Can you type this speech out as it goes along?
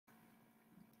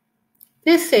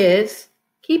This is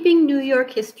Keeping New York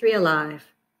History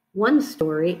Alive, one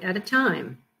story at a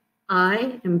time.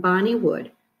 I am Bonnie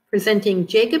Wood, presenting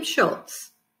Jacob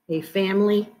Schultz, A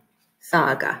Family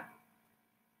Saga.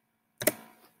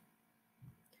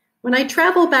 When I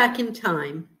travel back in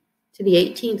time to the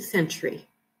 18th century,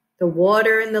 the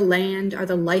water and the land are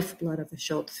the lifeblood of the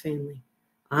Schultz family.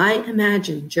 I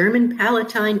imagine German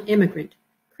Palatine immigrant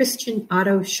Christian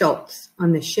Otto Schultz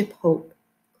on the ship Hope,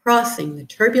 crossing the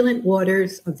turbulent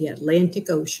waters of the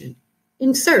Atlantic Ocean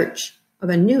in search of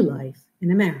a new life in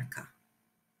America.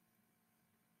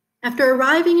 After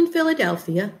arriving in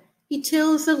Philadelphia, he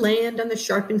tills the land on the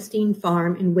Sharpenstein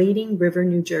farm in Wading River,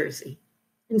 New Jersey,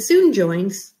 and soon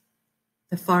joins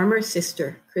the farmer's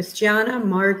sister, Christiana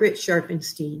Margaret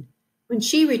Sharpenstein, when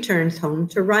she returns home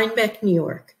to Rhinebeck, New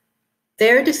York.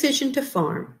 Their decision to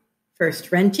farm,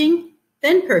 first renting,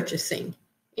 then purchasing,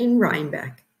 in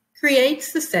Rhinebeck,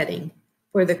 creates the setting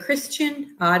for the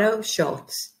Christian Otto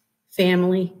Schultz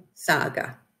family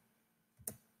saga.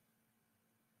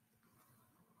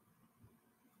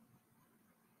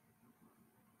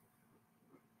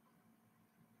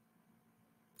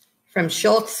 From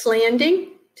Schultz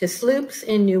Landing to sloops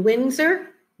in New Windsor,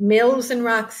 mills in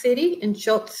Rock City and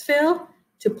Schultzville,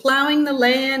 to plowing the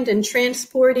land and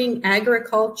transporting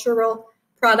agricultural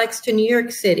products to New York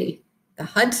City, the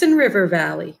Hudson River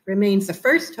Valley remains the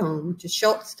first home to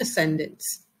Schultz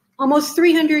descendants, almost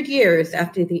 300 years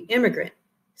after the immigrant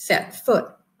set foot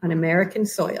on American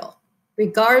soil.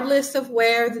 Regardless of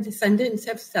where the descendants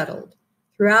have settled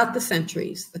throughout the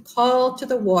centuries, the call to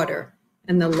the water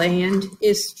and the land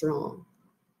is strong.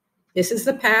 This is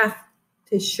the path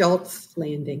to Schultz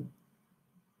Landing,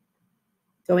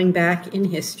 going back in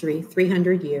history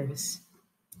 300 years.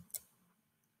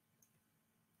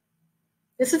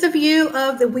 This is a view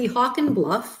of the Weehawken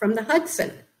Bluff from the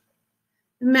Hudson.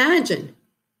 Imagine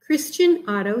Christian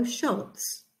Otto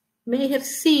Schultz may have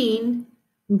seen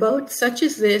boats such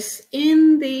as this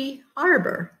in the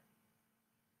harbor,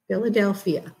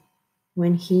 Philadelphia,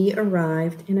 when he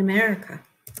arrived in America.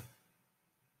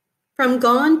 From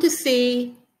gone to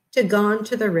sea to gone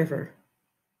to the river,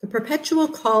 the perpetual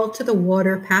call to the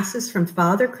water passes from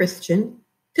Father Christian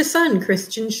to son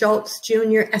Christian Schultz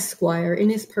Jr. Esquire in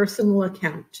his personal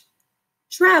account,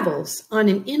 travels on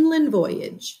an inland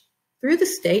voyage through the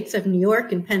states of New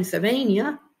York and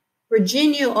Pennsylvania,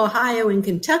 Virginia, Ohio, and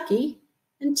Kentucky,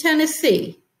 and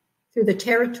Tennessee, through the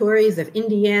territories of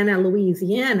Indiana,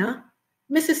 Louisiana,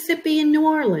 Mississippi, and New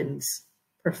Orleans,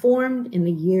 performed in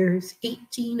the years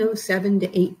 1807 to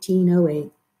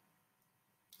 1808,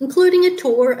 including a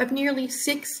tour of nearly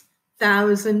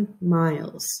 6,000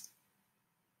 miles.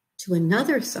 To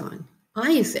another son,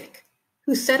 Isaac,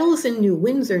 who settles in New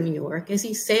Windsor, New York, as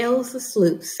he sails the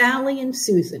sloops Sally and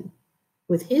Susan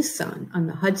with his son on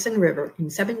the Hudson River in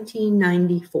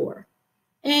 1794,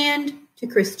 and to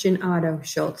Christian Otto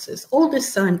Schultz's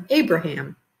oldest son,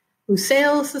 Abraham, who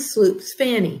sails the sloops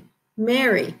Fanny,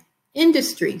 Mary,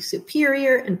 Industry,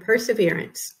 Superior, and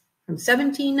Perseverance from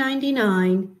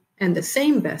 1799 and the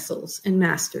same vessels and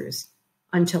masters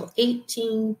until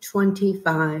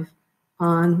 1825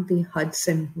 on the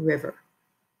Hudson River.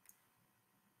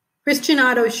 Christian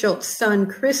Otto Schultz's son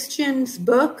Christian's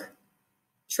book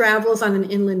travels on an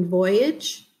inland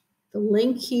voyage. The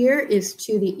link here is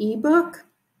to the ebook.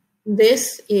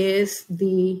 This is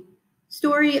the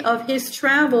story of his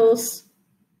travels,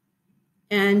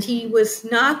 and he was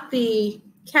not the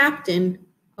captain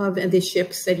of the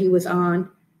ships that he was on.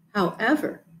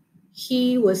 However,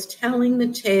 he was telling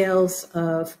the tales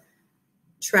of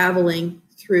traveling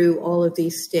through all of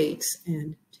these states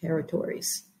and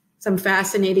territories. Some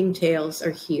fascinating tales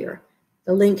are here.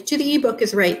 The link to the ebook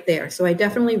is right there, so I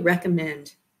definitely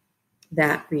recommend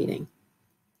that reading.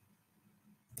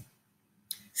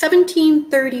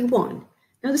 1731.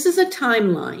 Now this is a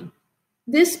timeline.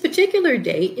 This particular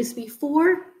date is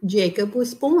before Jacob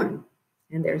was born,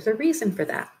 and there's a reason for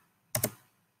that.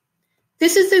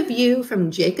 This is a view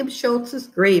from Jacob Schultz's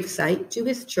gravesite to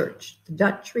his church, the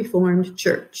Dutch Reformed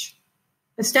Church,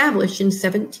 established in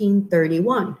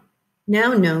 1731,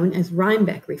 now known as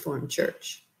Rhinebeck Reformed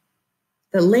Church.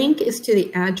 The link is to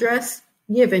the address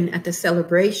given at the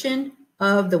celebration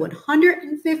of the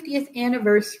 150th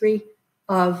anniversary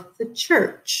of the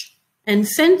church. And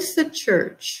since the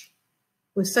church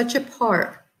was such a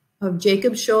part of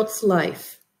Jacob Schultz's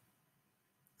life,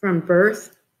 from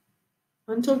birth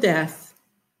until death,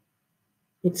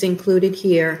 it's included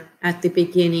here at the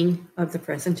beginning of the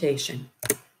presentation.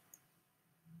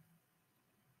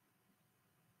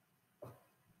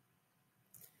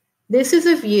 This is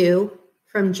a view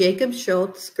from Jacob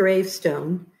Schultz's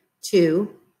gravestone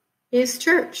to his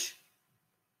church.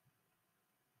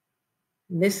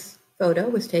 This photo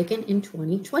was taken in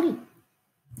 2020.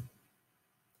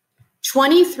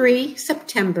 23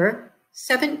 September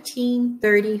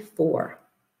 1734.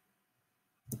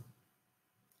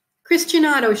 Christian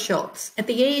Otto Schultz. At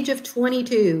the age of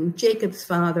 22, Jacob's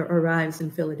father arrives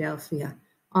in Philadelphia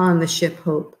on the ship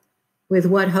Hope. With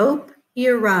what hope? He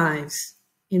arrives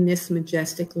in this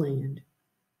majestic land.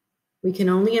 We can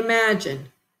only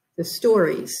imagine the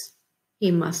stories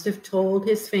he must have told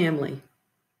his family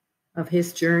of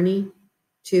his journey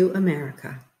to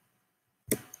America.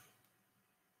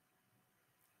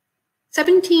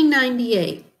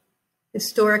 1798,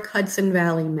 historic Hudson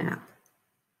Valley map.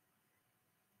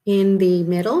 In the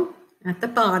middle, at the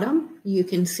bottom, you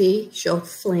can see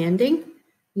Schultz Landing.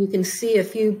 You can see a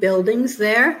few buildings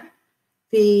there.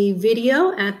 The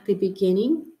video at the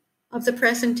beginning of the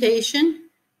presentation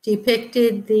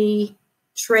depicted the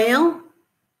trail,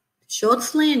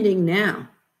 Schultz Landing now,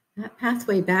 that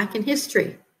pathway back in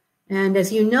history. And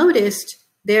as you noticed,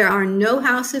 there are no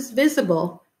houses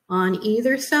visible on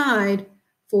either side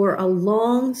for a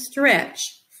long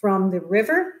stretch from the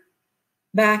river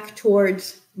back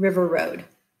towards River Road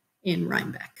in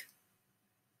Rhinebeck.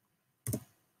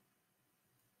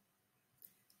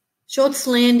 Schultz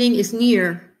Landing is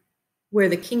near where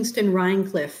the Kingston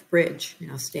Rhinecliff Bridge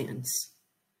now stands.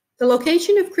 The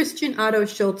location of Christian Otto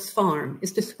Schultz Farm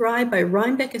is described by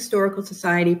Rhinebeck Historical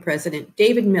Society President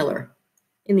David Miller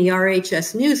in the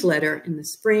RHS newsletter in the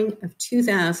spring of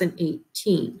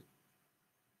 2018.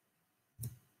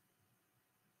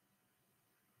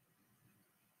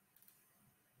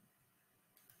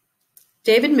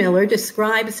 David Miller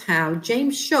describes how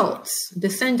James Schultz, a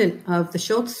descendant of the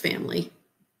Schultz family,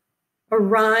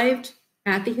 arrived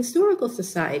at the Historical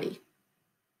Society.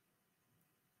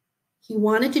 He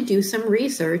wanted to do some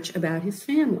research about his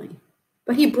family,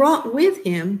 but he brought with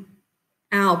him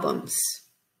albums.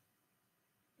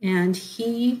 And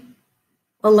he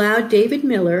allowed David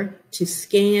Miller to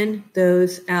scan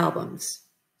those albums.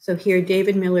 So here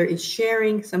David Miller is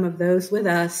sharing some of those with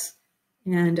us.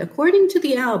 And according to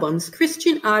the albums,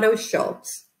 Christian Otto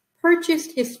Schultz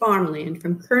purchased his farmland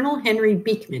from Colonel Henry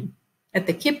Beekman at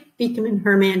the Kip Beekman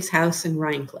Herman's house in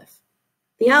Rhinecliff.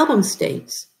 The album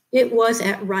states it was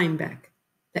at Rhinebeck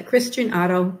that Christian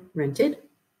Otto rented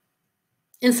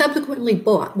and subsequently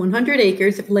bought 100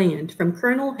 acres of land from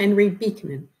Colonel Henry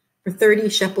Beekman for 30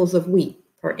 shekels of wheat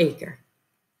per acre.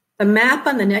 The map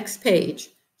on the next page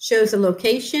shows the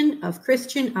location of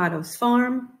Christian Otto's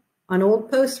farm on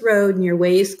Old Post Road near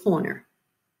Way's Corner,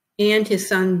 and his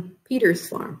son Peter's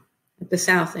farm at the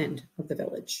south end of the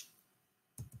village.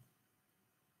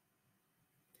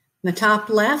 In the top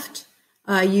left,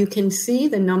 you can see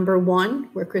the number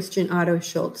 1 where Christian Otto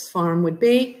Schultz farm would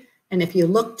be. And if you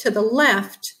look to the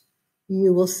left,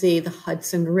 you will see the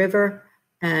Hudson River,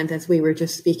 and as we were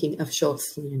just speaking of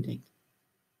Schultz Landing.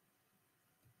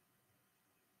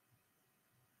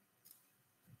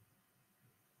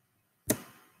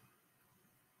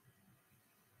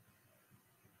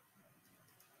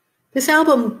 This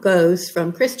album goes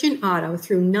from Christian Otto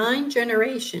through 9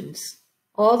 generations,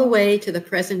 all the way to the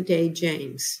present-day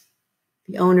James,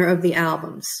 the owner of the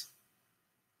albums.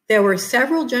 There were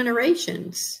several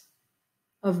generations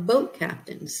of boat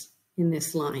captains in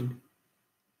this line.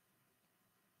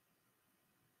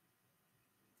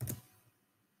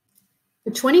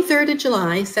 The 23rd of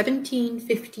July,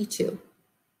 1752.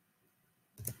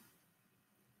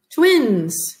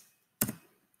 Twins.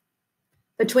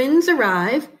 The twins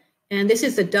arrive. And this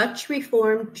is the Dutch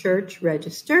Reformed Church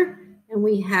Register, and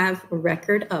we have a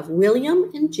record of William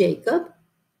and Jacob,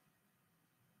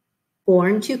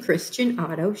 born to Christian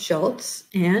Otto Schultz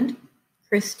and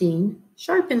Christine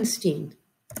Sharpenstein.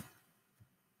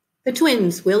 The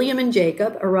twins, William and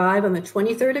Jacob, arrive on the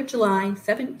 23rd of July,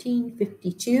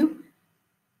 1752,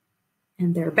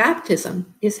 and their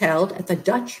baptism is held at the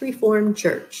Dutch Reformed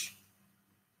Church.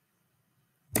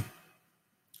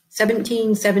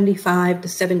 1775 to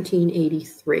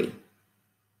 1783.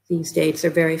 These dates are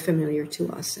very familiar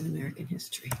to us in American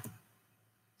history.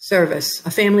 Service, a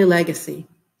family legacy,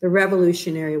 the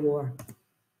Revolutionary War.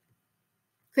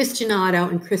 Christian Otto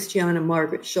and Christiana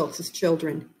Margaret Schultz's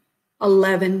children,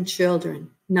 11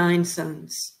 children, 9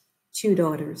 sons, 2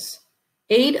 daughters.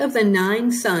 8 of the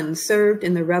 9 sons served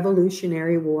in the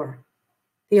Revolutionary War.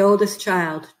 The oldest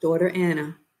child, daughter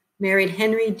Anna, married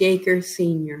Henry Dacre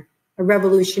Sr., a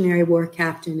Revolutionary War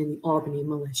captain in the Albany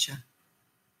militia.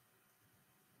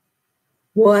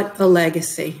 What a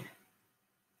legacy,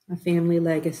 a family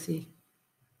legacy.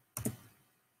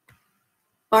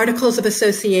 Articles of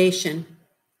Association.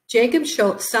 Jacob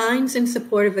Schultz signs in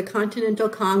support of the Continental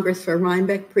Congress for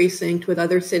Rhinebeck Precinct with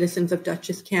other citizens of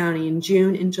Dutchess County in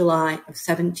June and July of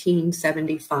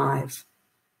 1775.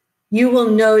 You will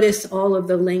notice all of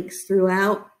the links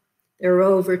throughout. There are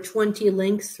over 20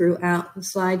 links throughout the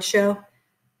slideshow.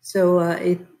 So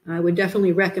I would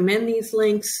definitely recommend these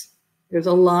links. There's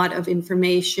a lot of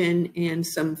information and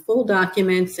some full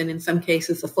documents, and in some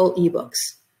cases, the full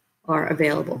ebooks are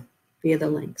available via the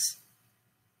links.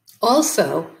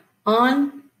 Also,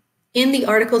 in the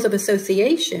Articles of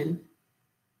Association,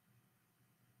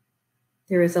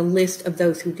 there is a list of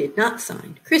those who did not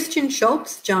sign. Christian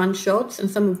Schultz, John Schultz, and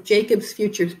some of Jacob's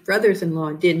future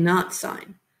brothers-in-law did not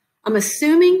sign. I'm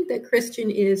assuming that Christian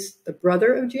is the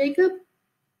brother of Jacob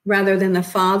rather than the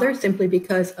father, simply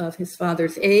because of his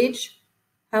father's age.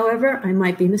 However, I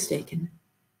might be mistaken.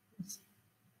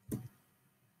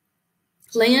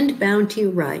 Land bounty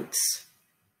rights.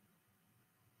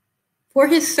 For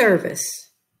his service,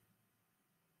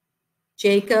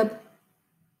 Jacob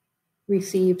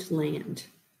received land.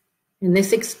 And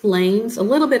this explains a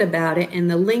little bit about it.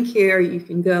 And the link here, you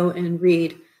can go and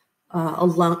read a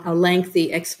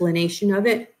lengthy explanation of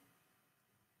it.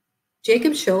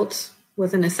 Jacob Schultz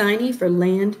was an assignee for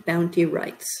land bounty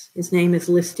rights. His name is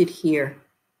listed here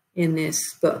in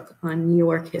this book on New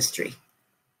York history.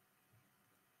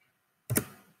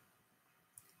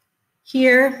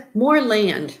 Here, more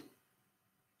land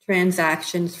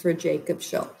transactions for Jacob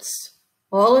Schultz.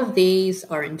 All of these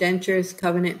are indentures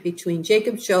covenant between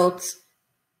Jacob Schultz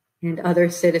and other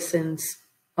citizens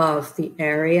of the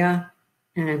area,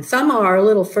 and some are a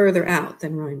little further out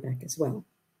than Rhinebeck as well.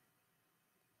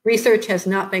 Research has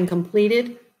not been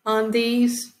completed on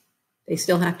these. They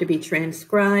still have to be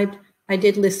transcribed. I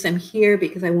did list them here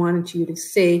because I wanted you to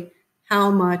see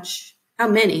how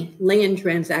many land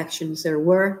transactions there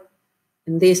were.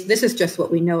 And this is just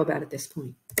what we know about at this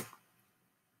point.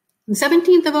 On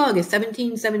 17th of August,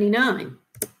 1779,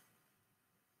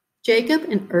 Jacob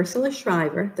and Ursula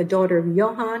Schreiber, the daughter of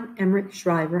Johann Emmerich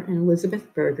Schreiber and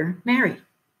Elizabeth Berger, married.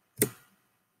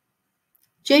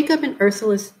 Jacob and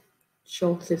Ursula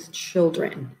Schultz's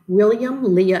children, William,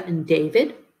 Leah, and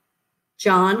David,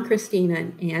 John, Christina,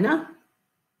 and Anna,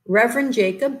 Reverend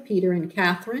Jacob, Peter, and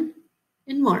Catherine,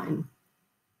 and Martin.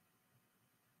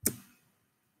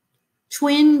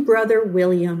 Twin brother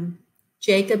William,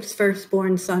 Jacob's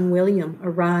firstborn son William,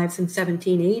 arrives in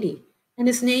 1780 and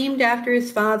is named after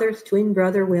his father's twin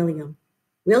brother William.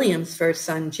 William's first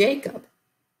son Jacob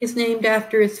is named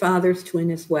after his father's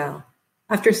twin as well.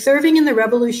 After serving in the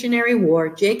Revolutionary War,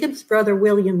 Jacob's brother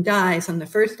William dies on the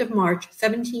 1st of March,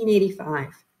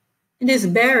 1785, and is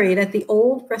buried at the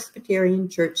Old Presbyterian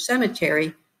Church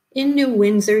Cemetery in New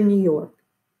Windsor, New York.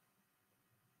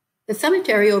 The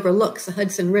cemetery overlooks the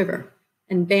Hudson River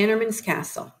and Bannerman's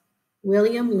Castle.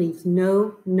 William leaves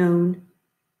no known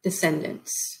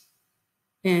descendants.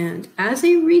 And as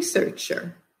a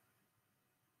researcher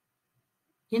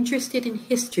interested in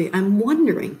history, I'm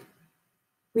wondering,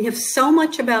 we have so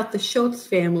much about the Schultz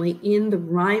family in the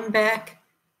Rhinebeck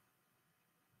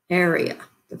area,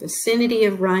 the vicinity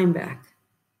of Rhinebeck.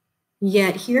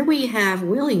 Yet here we have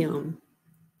William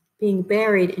being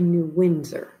buried in New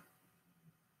Windsor.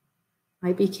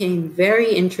 I became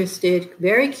very interested,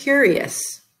 very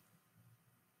curious,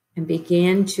 and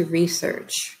began to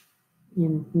research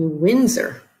in New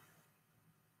Windsor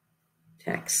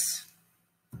texts.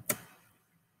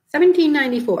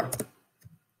 1794.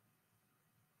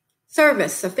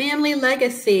 Service, a family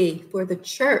legacy for the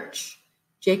church.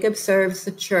 Jacob serves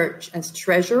the church as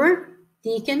treasurer,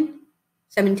 deacon.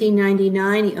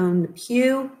 1799, he owned the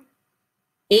pew.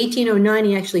 1809,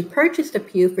 he actually purchased a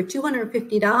pew for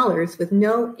 $250 with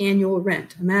no annual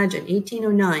rent. Imagine,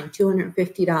 1809,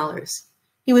 $250.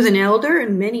 He was an elder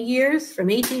in many years, from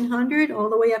 1800 all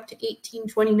the way up to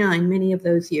 1829, many of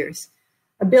those years.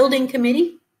 A building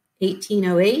committee,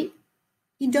 1808.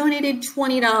 He donated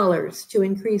 $20 to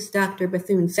increase Dr.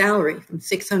 Bethune's salary from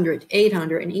 $600 to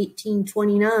 $800 in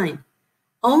 1829.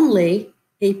 Only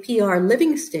A.P.R.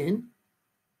 Livingston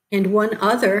and one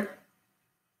other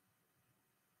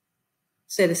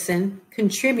citizen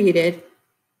contributed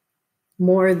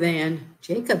more than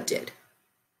Jacob did,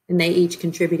 and they each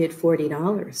contributed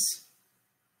 $40.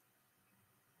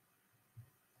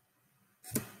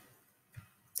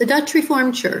 The Dutch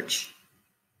Reformed Church.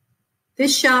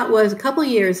 This shot was a couple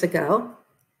years ago,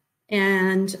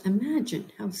 and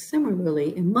imagine how similarly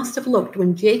it must have looked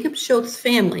when Jacob Schultz's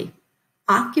family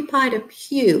occupied a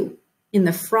pew in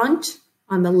the front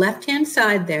on the left-hand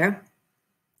side there.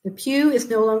 The pew is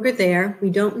no longer there. We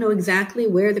don't know exactly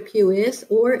where the pew is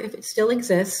or if it still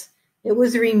exists. It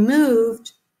was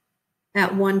removed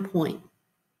at one point.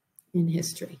 in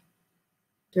history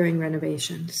during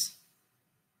renovations.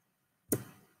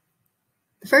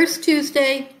 The first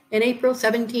Tuesday in April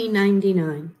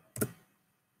 1799.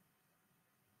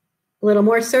 A little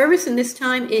more service, and this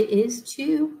time it is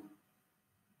to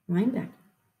Rhinebeck.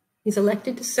 He's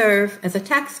elected to serve as a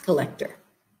tax collector.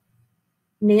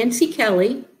 Nancy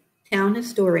Kelly, town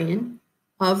historian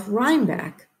of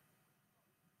Rhinebeck,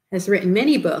 has written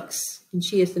many books, and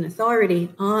she is an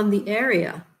authority on the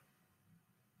area.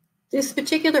 This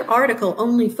particular article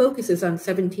only focuses on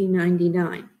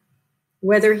 1799.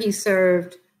 Whether he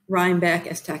served Rhinebeck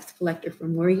as tax collector for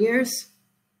more years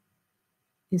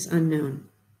is unknown.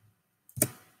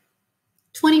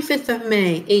 25th of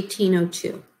May,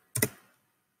 1802.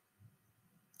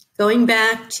 Going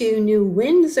back to New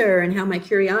Windsor and how my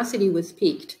curiosity was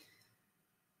piqued.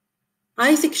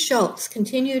 Isaac Schultz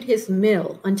continued his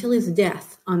mill until his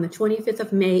death on the 25th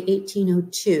of May,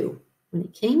 1802, when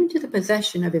it came into the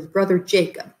possession of his brother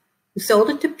Jacob, who sold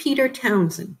it to Peter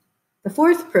Townsend. The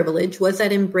fourth privilege was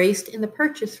that embraced in the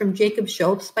purchase from Jacob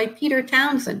Schultz by Peter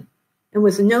Townsend and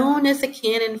was known as the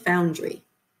Cannon Foundry.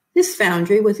 This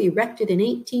foundry was erected in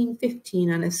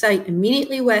 1815 on a site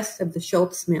immediately west of the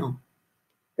Schultz mill.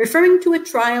 Referring to a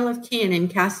trial of cannon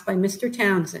cast by Mr.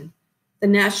 Townsend, the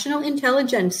National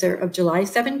Intelligencer of July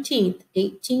 17,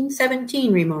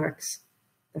 1817 remarks,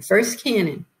 "The first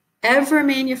cannon ever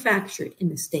manufactured in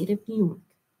the state of New York,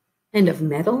 and of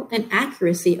metal and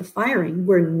accuracy of firing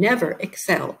were never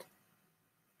excelled."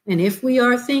 And if we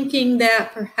are thinking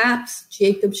that perhaps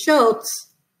Jacob Schultz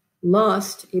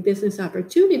lost a business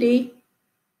opportunity,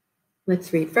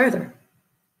 let's read further.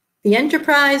 "The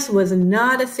enterprise was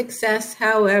not a success,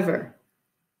 however,"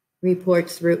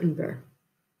 reports Rutenberg.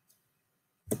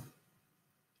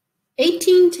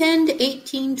 1810 to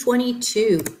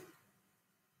 1822.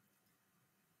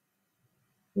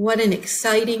 What an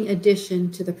exciting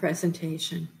addition to the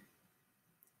presentation.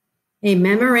 A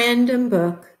memorandum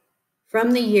book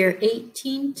from the year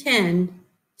 1810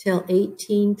 till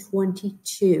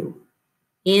 1822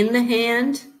 in the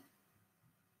hand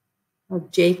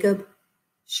of Jacob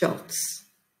Schultz.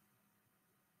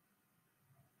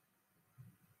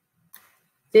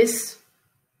 This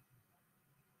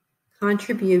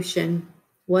contribution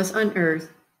was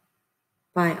unearthed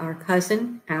by our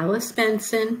cousin Alice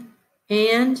Benson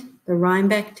and the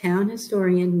Rhinebeck town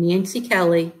historian Nancy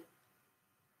Kelly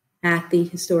at the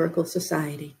Historical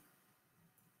Society.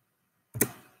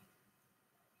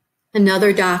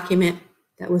 Another document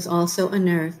that was also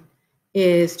unearthed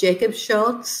is Jacob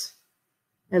Schultz,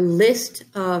 a list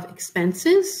of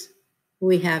expenses.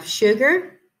 We have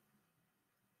sugar,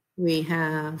 we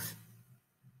have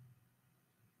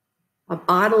a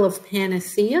bottle of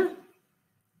panacea,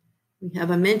 we have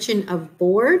a mention of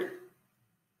board,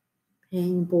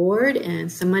 paying board,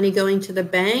 and some money going to the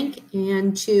bank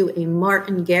and to a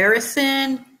Martin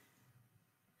garrison,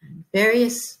 and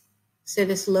various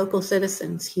local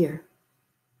citizens here.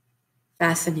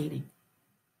 Fascinating.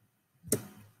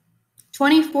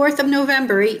 24th of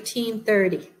November,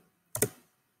 1830.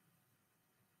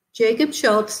 Jacob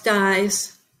Schultz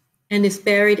dies and is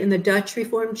buried in the Dutch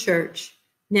Reformed Church,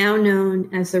 now known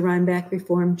as the Rhinebeck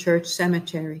Reformed Church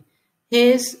Cemetery.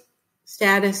 His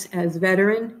status as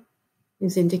veteran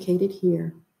is indicated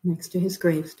here next to his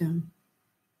gravestone.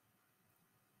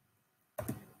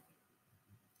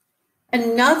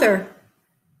 Another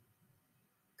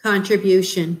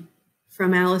contribution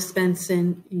from Alice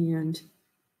Benson and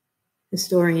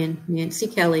historian Nancy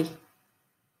Kelly.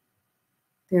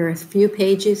 There are a few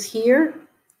pages here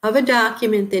of a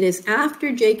document that is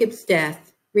after Jacob's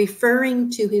death, referring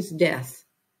to his death.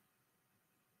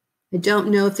 I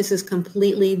don't know if this is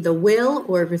completely the will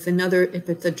or if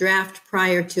it's a draft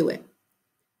prior to it.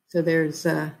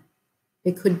 So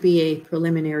it could be a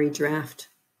preliminary draft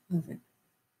of it.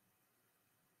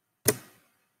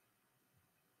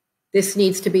 This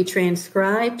needs to be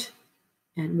transcribed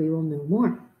and we will know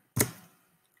more.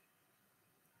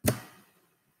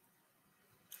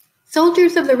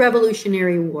 Soldiers of the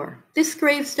Revolutionary War. This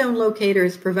gravestone locator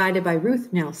is provided by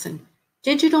Ruth Nelson,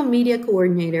 digital media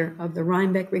coordinator of the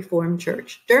Rhinebeck Reformed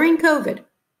Church. During COVID,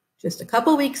 just a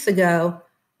couple weeks ago,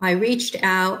 I reached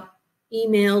out,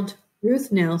 emailed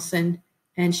Ruth Nelson,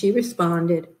 and she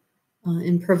responded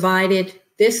and provided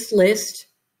this list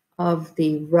of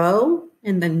the row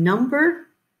and the number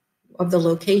of the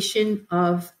location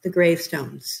of the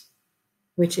gravestones,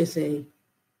 which is a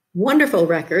wonderful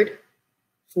record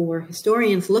for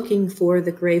historians looking for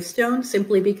the gravestones,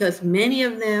 simply because many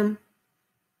of them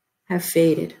have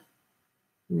faded.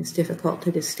 And it's difficult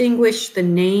to distinguish the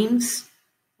names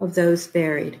of those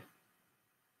buried.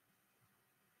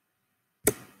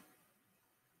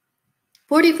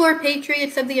 44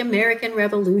 Patriots of the American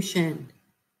Revolution.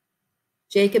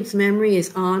 Jacob's memory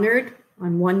is honored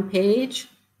on one page.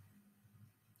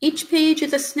 Each page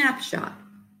is a snapshot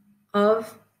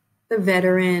of the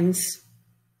veterans'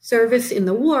 service in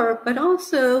the war, but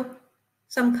also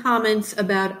some comments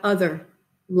about other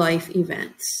life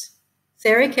events.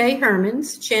 Sarah K.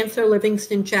 Hermans, Chancellor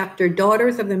Livingston Chapter,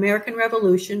 Daughters of the American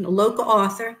Revolution, a local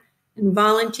author and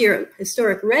volunteer at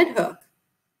Historic Red Hook,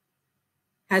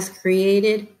 has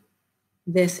created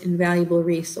this invaluable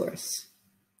resource.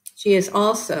 She is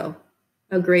also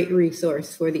a great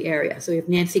resource for the area. So we have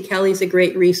Nancy Kelly's a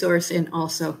great resource, and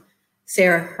also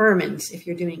Sarah Hermans if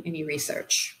you're doing any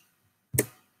research.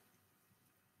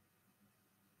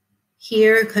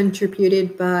 Here,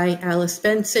 contributed by Alice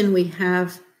Benson, we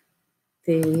have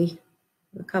a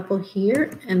couple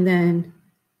here, and then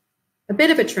a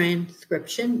bit of a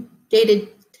transcription dated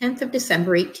 10th of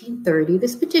December, 1830.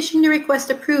 This petition to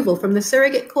request approval from the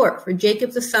surrogate court for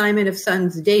Jacob's assignment of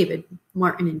sons David,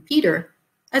 Martin, and Peter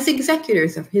as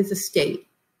executors of his estate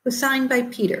was signed by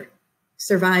Peter.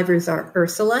 Survivors are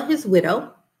Ursula, his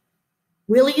widow,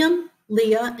 William,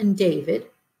 Leah, and David,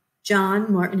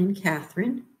 John, Martin, and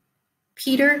Catherine,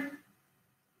 Peter,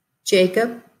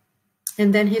 Jacob,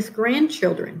 and then his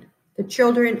grandchildren, the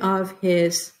children of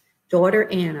his daughter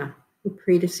Anna, who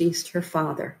predeceased her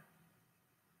father.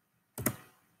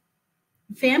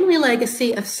 The family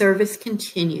legacy of service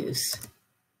continues.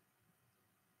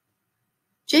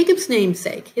 Jacob's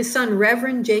namesake, his son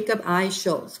Reverend Jacob I.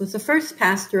 Schultz, was the first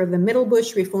pastor of the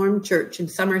Middlebush Reformed Church in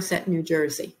Somerset, New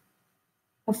Jersey.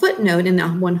 A footnote in the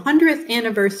 100th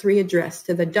anniversary address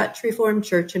to the Dutch Reformed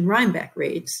Church in Rhinebeck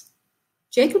reads,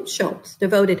 Jacob Schultz,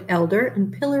 devoted elder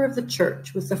and pillar of the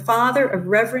church, was the father of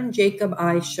Reverend Jacob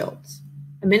I. Schultz,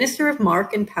 a minister of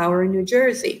mark and power in New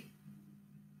Jersey,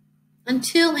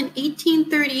 until in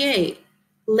 1838,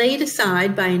 laid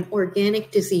aside by an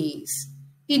organic disease.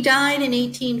 He died in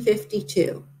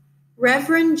 1852.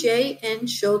 Reverend J. N.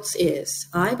 Schultz is,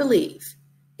 I believe,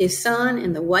 his son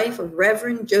and the wife of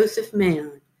Reverend Joseph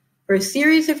Mahon, for a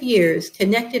series of years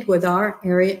connected with our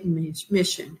area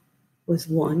mission, was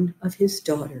one of his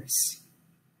daughters.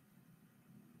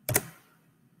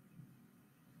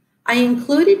 I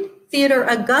included Theodore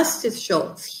Augustus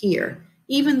Schultz here,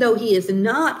 even though he is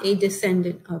not a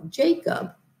descendant of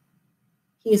Jacob.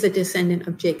 He is a descendant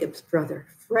of Jacob's brother,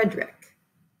 Frederick.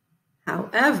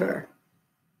 However,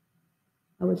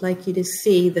 I would like you to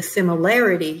see the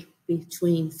similarity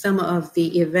between some of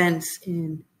the events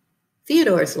in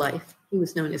Theodore's life, he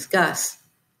was known as Gus,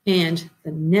 and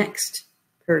the next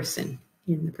person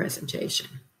in the presentation.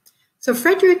 So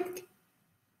Frederick's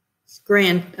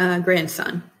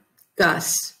grandson,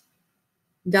 Gus,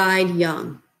 died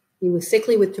young. He was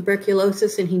sickly with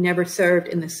tuberculosis and he never served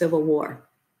in the Civil War.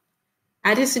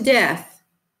 At his death,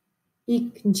 he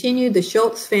continued the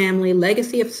Schultz family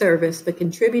legacy of service by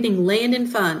contributing land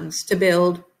and funds to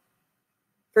build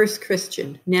First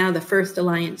Christian, now the First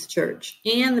Alliance Church,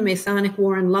 and the Masonic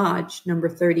Warren Lodge, number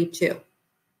 32.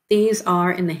 These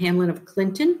are in the hamlet of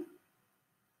Clinton,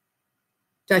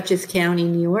 Dutchess County,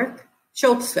 New York.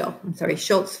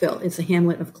 Schultzville is the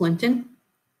hamlet of Clinton.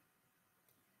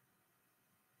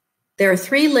 There are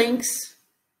 3 links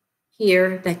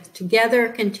here that together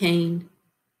contain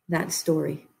that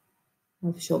story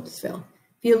of Schultzville.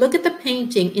 If you look at the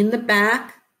painting in the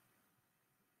back,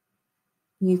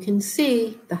 you can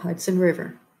see the Hudson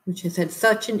River, which has had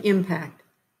such an impact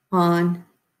on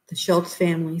the Schultz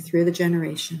family through the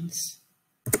generations.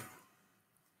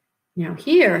 Now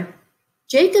here,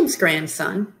 Jacob's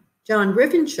grandson, John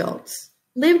Griffin Schultz,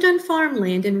 lived on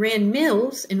farmland and ran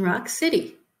mills in Rock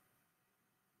City.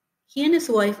 He and his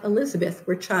wife, Elizabeth,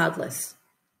 were childless,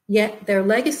 yet their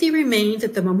legacy remains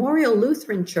at the Memorial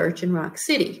Lutheran Church in Rock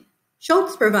City.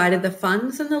 Schultz provided the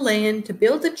funds and the land to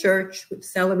build the church, which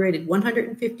celebrated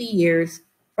 150 years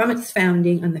from its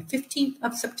founding on the 15th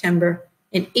of September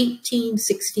in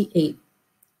 1868,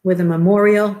 with a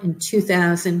memorial in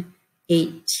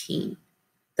 2018.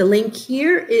 The link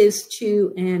here is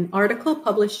to an article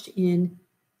published in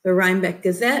the Rhinebeck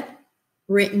Gazette,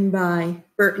 written by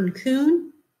Burton Kuhn,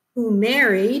 who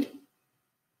married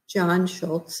John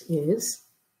Schultz's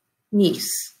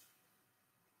niece.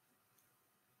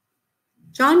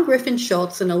 John Griffin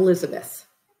Schultz and Elizabeth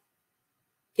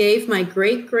gave my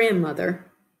great-grandmother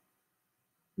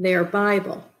their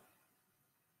Bible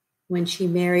when she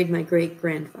married my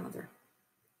great-grandfather.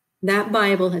 That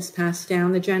Bible has passed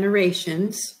down the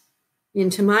generations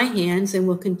into my hands and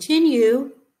will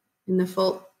continue in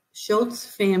the Schultz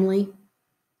family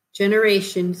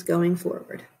generations going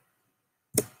forward.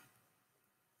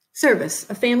 Service,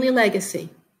 a family legacy.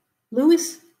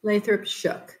 Louis Lathrop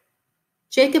Shook.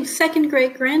 Jacob's second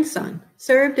great-grandson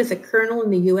served as a colonel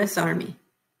in the U.S. Army.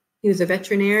 He was a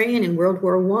veterinarian in World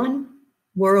War I,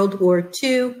 World War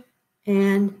II,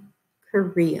 and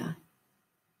Korea.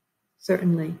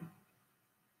 Certainly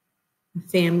a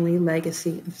family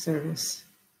legacy of service.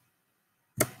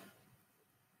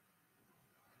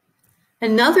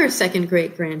 Another second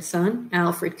great-grandson,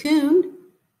 Alfred Kuhn,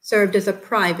 served as a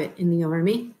private in the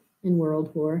Army in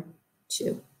World War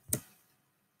II.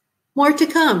 More to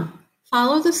come.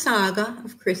 Follow the saga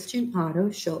of Christian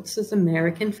Otto Schultz's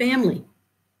American family.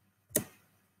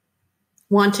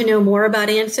 Want to know more about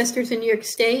ancestors in New York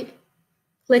State?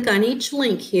 Click on each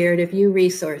link here to view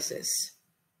resources.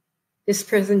 This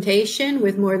presentation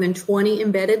with more than 20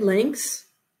 embedded links,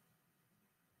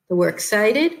 the work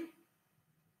cited,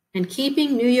 and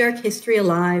Keeping New York History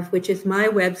Alive, which is my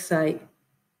website.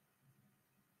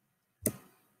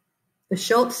 The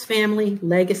Schultz Family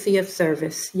Legacy of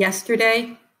Service,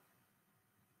 yesterday,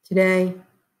 today,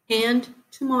 and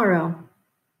tomorrow.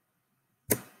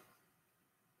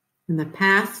 And the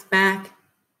path back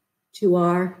to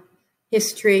our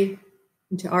history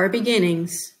and to our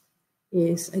beginnings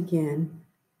is again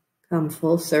come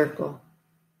full circle.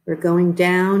 We're going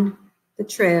down the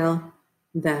trail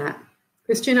that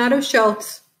Christian Otto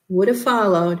Schultz would have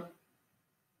followed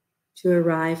to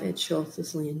arrive at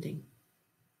Schultz's Landing.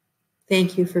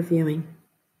 Thank you for viewing.